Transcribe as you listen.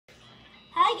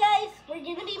We're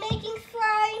gonna be making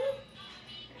slime.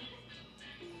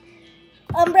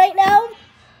 Right now.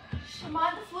 I'm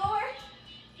on the floor.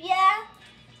 Yeah.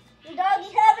 In doggy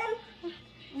heaven.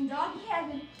 In doggy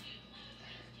heaven.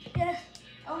 Yeah.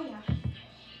 Oh yeah.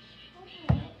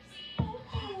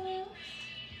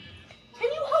 Can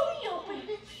you help me open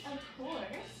this? Of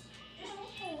course.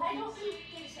 I don't need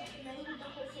this open. I need the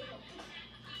whole thing open.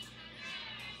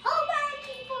 Hold on,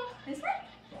 people. This one?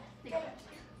 Yeah.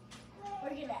 We're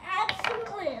gonna add some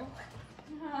glue.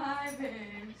 Hi,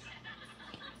 babes.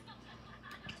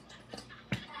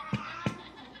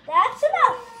 That's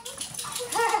enough.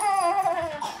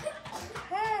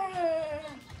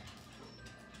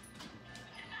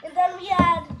 And then we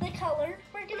add the color.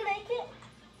 We're gonna make it.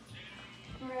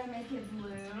 We're gonna make it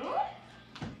blue.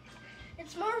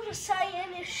 It's more of a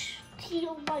cyanish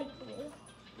teal light blue.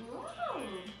 Ooh.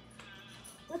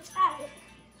 Let's add it.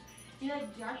 Do you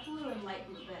like dark blue or light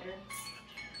blue better?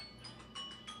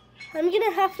 I'm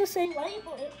gonna have to say light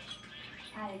blue.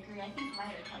 I agree. I think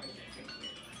lighter colors are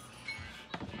prettier.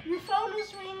 Your phone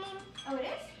is ringing. Oh, it is?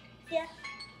 Yeah.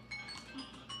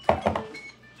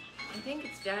 I think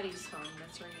it's Daddy's phone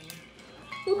that's ringing.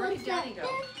 Who Where wants did Daddy that? go?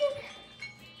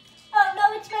 Oh no,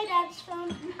 it's my dad's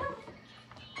phone.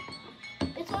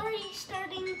 It's already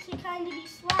starting to kind of be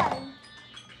slime.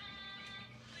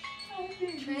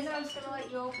 Trina, I was gonna let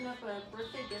you open up a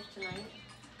birthday gift tonight.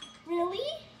 Really?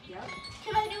 Yep.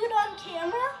 Can I do it on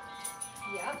camera?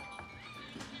 Yep.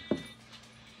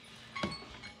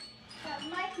 That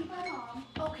might be my mom.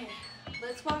 Okay.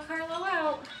 Let's walk Carlo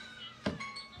out.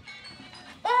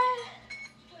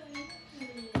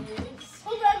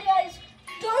 Hold on, guys.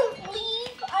 Don't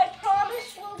leave. I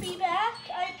promise we'll be back.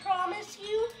 I promise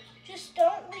you. Just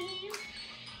don't leave.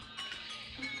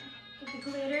 With the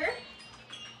glitter.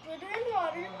 Glitter and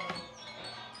water.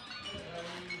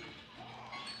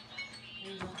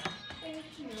 Thank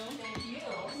you. Thank you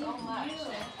so much.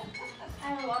 I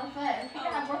had a lot of fun. I think I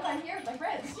have more fun here with my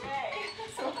friends.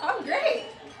 So I'm great.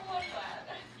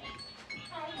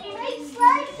 We made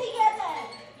slime together.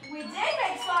 We did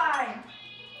make slime.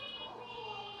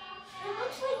 It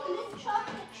looks like mint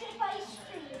chocolate chip ice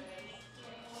cream.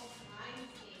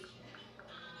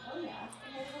 Oh yeah.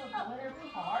 And there's little glitter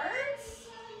parts.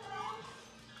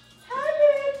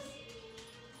 Hundreds.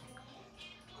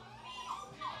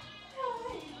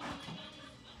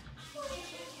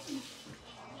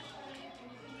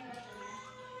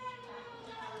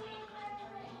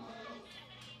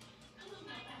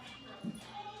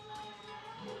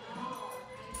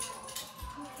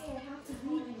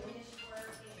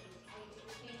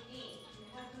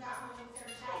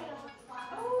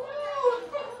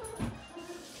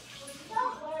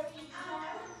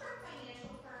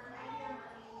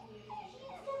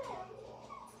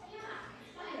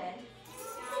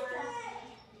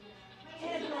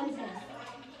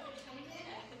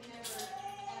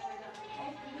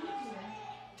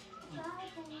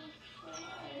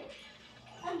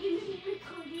 I'm going to be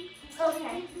recording.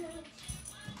 Okay.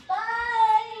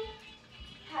 Bye.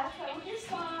 Have fun with your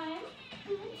slime.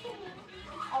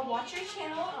 I'll watch your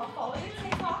channel. I'll follow your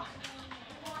TikTok.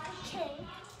 Okay.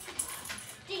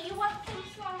 Do you want some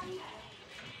slime?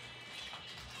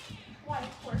 Why,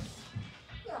 of course.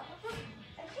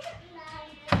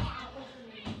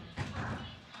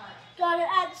 Gotta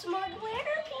add some more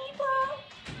glitter, people.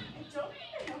 I don't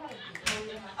even know how to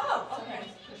do it. Oh, okay.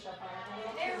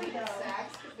 There we go.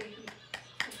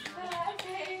 Bye,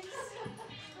 babes.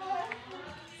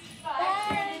 Bye,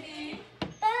 Trinity.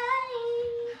 Bye.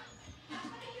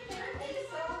 Thank you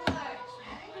so much.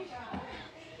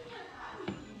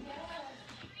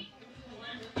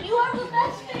 You are the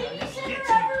best babysitter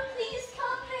ever. Please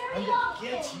come very often.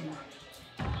 Get you.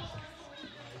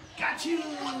 Got you.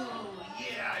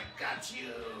 Yeah, I got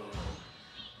you.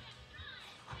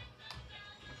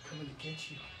 Coming to get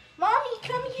you. Mommy,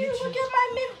 come here. Get you. Look at my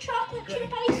mint chocolate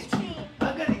chip ice cream.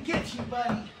 I'm gonna get you,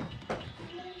 buddy.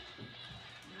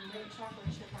 Mint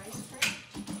chocolate chip ice cream.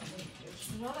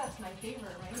 You know that's my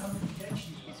favorite, right? Coming to get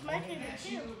you. It's my favorite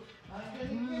too.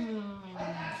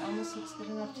 Almost looks good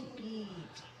enough to eat.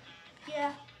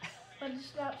 Yeah, but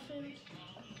it's not food.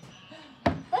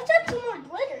 Let's add some more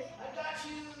glitter I got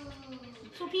you.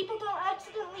 so people don't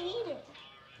accidentally eat it.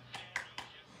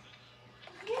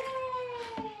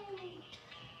 Yay!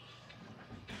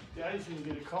 Guys, gonna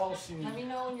get a call soon. Let me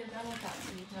know when you're done with that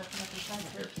so you can open up your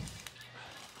present.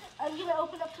 I'm gonna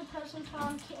open up the present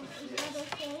on camera. Is that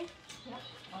okay? Yep,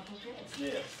 I'll go get it. What's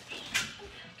this?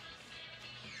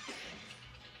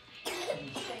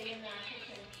 Stay in there.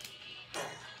 Okay.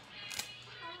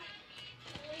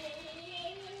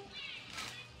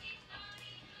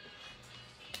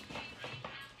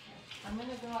 I'm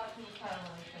gonna go out to the car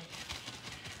really quick.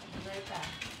 I'll be right back.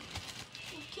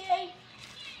 Okay.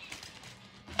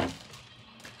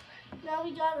 Now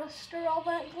we gotta stir all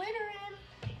that glitter in.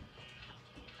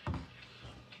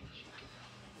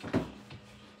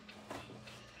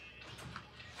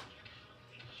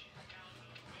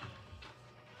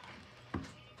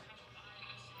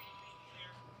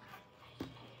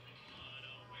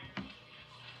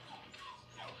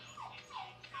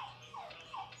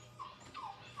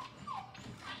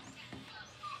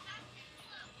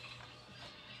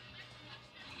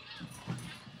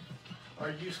 Are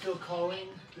you still calling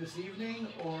this evening,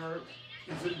 or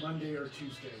is it Monday or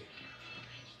Tuesday?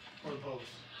 Or both?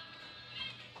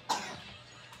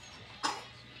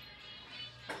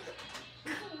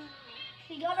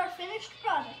 We got our finished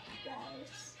product,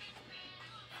 guys.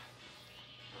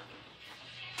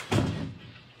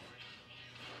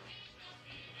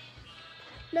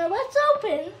 Now let's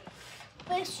open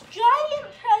this giant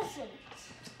present.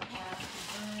 Happy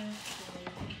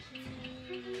birthday to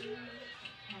you.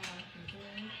 Happy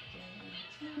birthday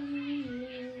to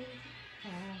you.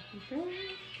 Happy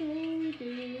birthday,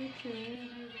 dear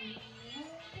Kennedy.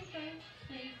 Happy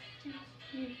birthday to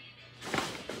you.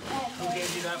 Who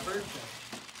gave you that birthday?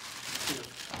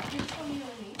 You told me to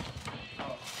leave.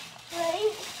 Oh,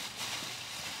 Right?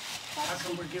 how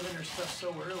come we're giving her stuff so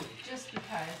early? Just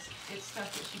because it's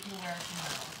stuff that she can wear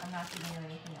tomorrow. I'm not giving her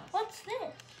anything else. What's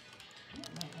this? You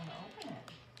might want to open it.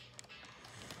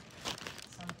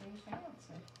 Something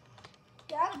fancy.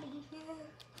 Gotta be here.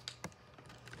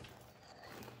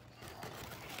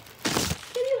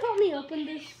 Can you help me open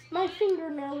this? My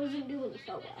fingernail isn't doing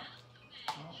so well.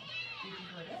 Oh, did you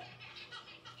hurt it?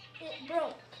 It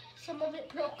broke. Some of it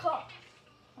broke off.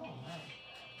 Oh, right.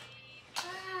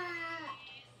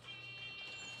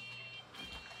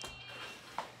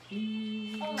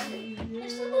 Oh,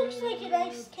 this looks like a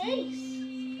nice case.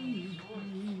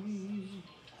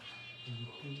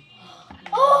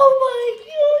 Oh my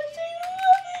gosh, I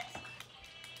love it!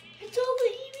 It's all the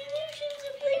evolutions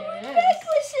of It Playboy is.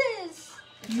 necklaces.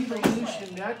 It's a bracelet.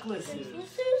 Evolution necklaces.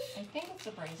 Necklaces? I think it's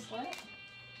a bracelet.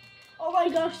 Oh my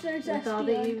gosh, there's With all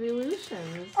the Espeon.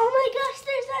 evolutions. Oh my gosh,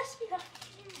 there's Espeon.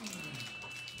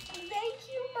 Thank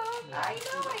you, Mom. I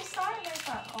know, I saw it and I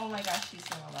thought, oh my gosh, she's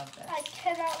gonna love this. I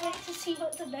cannot wait to see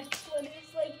what the next one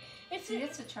is. Like, it's See,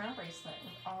 it's a charm bracelet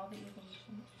with all the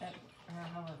evolutions that, or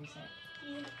however you say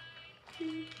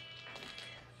it.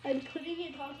 I'm putting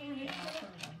it on right Yeah, I'll now. put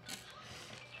it on.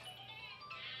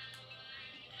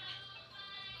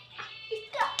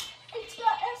 It's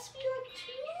got Espeon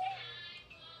too.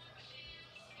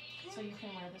 So you can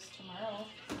wear this tomorrow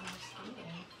when you're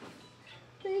skating.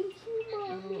 Thank you,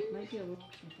 Mom. Ooh, it might be a little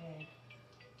too big.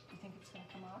 You think it's gonna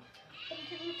come off? And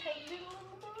can you tighten it a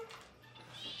little more?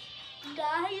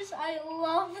 Guys, I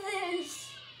love this.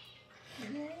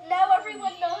 Now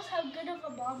everyone knows how good of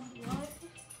a mom you are.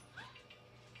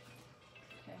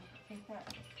 Okay, take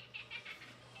that.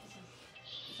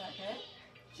 Is that good?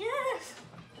 Yes.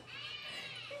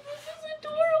 This is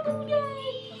adorable,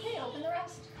 guys. Okay, open the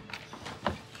rest.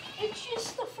 It's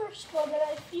just the first one, and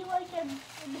I feel like I'm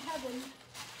in heaven.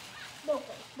 No,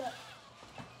 thanks, but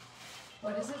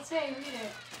What does it say? Read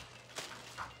it.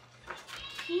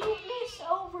 cuteness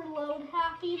overload.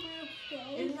 Happy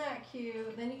birthday. Isn't that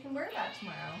cute? Then you can wear that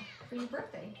tomorrow for your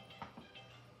birthday.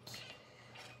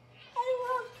 I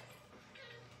love.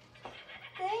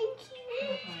 Thank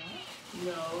you.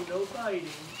 No, no biting.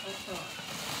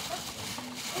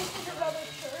 It's another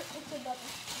shirt. It's another.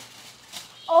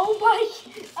 Oh my!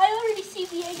 I already see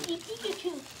the Yankee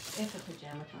Pikachu. It's a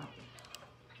pajama top.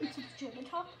 It's a pajama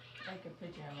top. Like a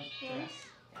pajama Yeah. dress.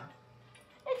 Yeah.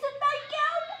 It's a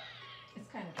nightgown. It's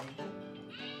kind of big.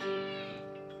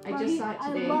 I Mommy, just saw it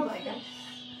today. I love Like, this.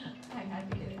 I had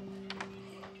to get it.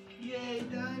 Yay,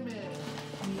 Diamond.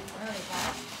 All right,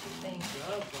 guys. Thanks.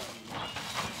 Good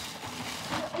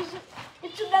buddy.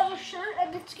 It's another shirt,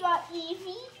 and it's got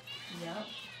Eevee. Yep.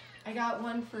 I got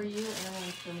one for you and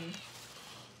one for me.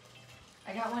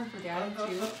 I got one for Dad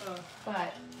too,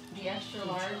 but the extra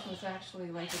large was actually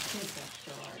like a kid's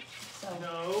extra large. So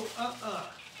No,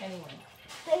 anyway,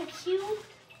 Thank you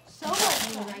so I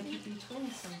much. would like Daddy. to be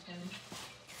twins sometime.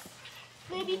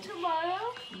 Maybe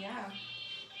tomorrow. Yeah.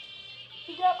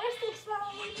 We got birthday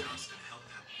flowers.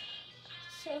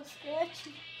 So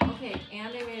scratchy. Okay, and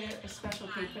I made a special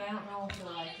cake, but I don't know if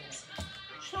you'll like it.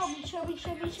 Show me, show me,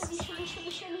 show me, show me, show me, show me,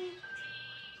 show me.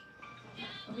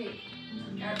 Okay,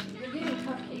 you're getting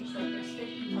cupcakes. Like there's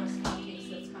 50 plus cupcakes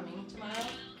that's coming tomorrow,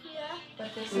 Yeah. but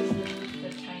this is the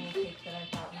tiny cake that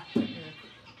I thought would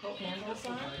put your candles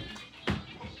on.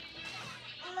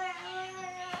 I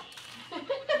love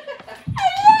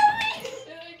it.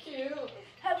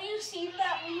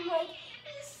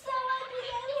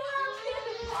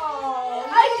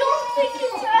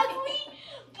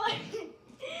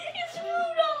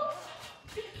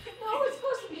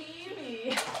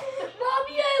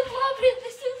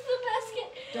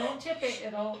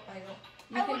 it'll, I don't,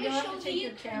 I you can, wanna you'll have show to take the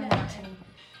your camera internet. and,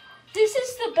 This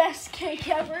is the best cake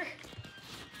ever.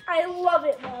 I love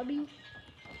it, Mommy.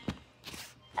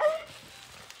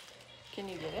 can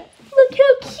you get it? Look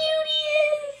how cute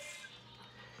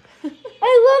he is.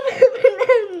 I love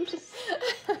M&M's.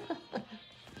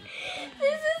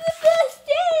 This is the best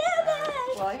day ever.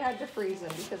 Well, I had to freeze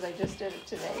them because I just did it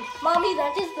today. Mommy,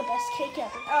 that is the best cake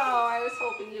ever. Oh, I was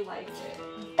hoping you liked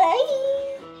it.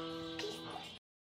 Bye.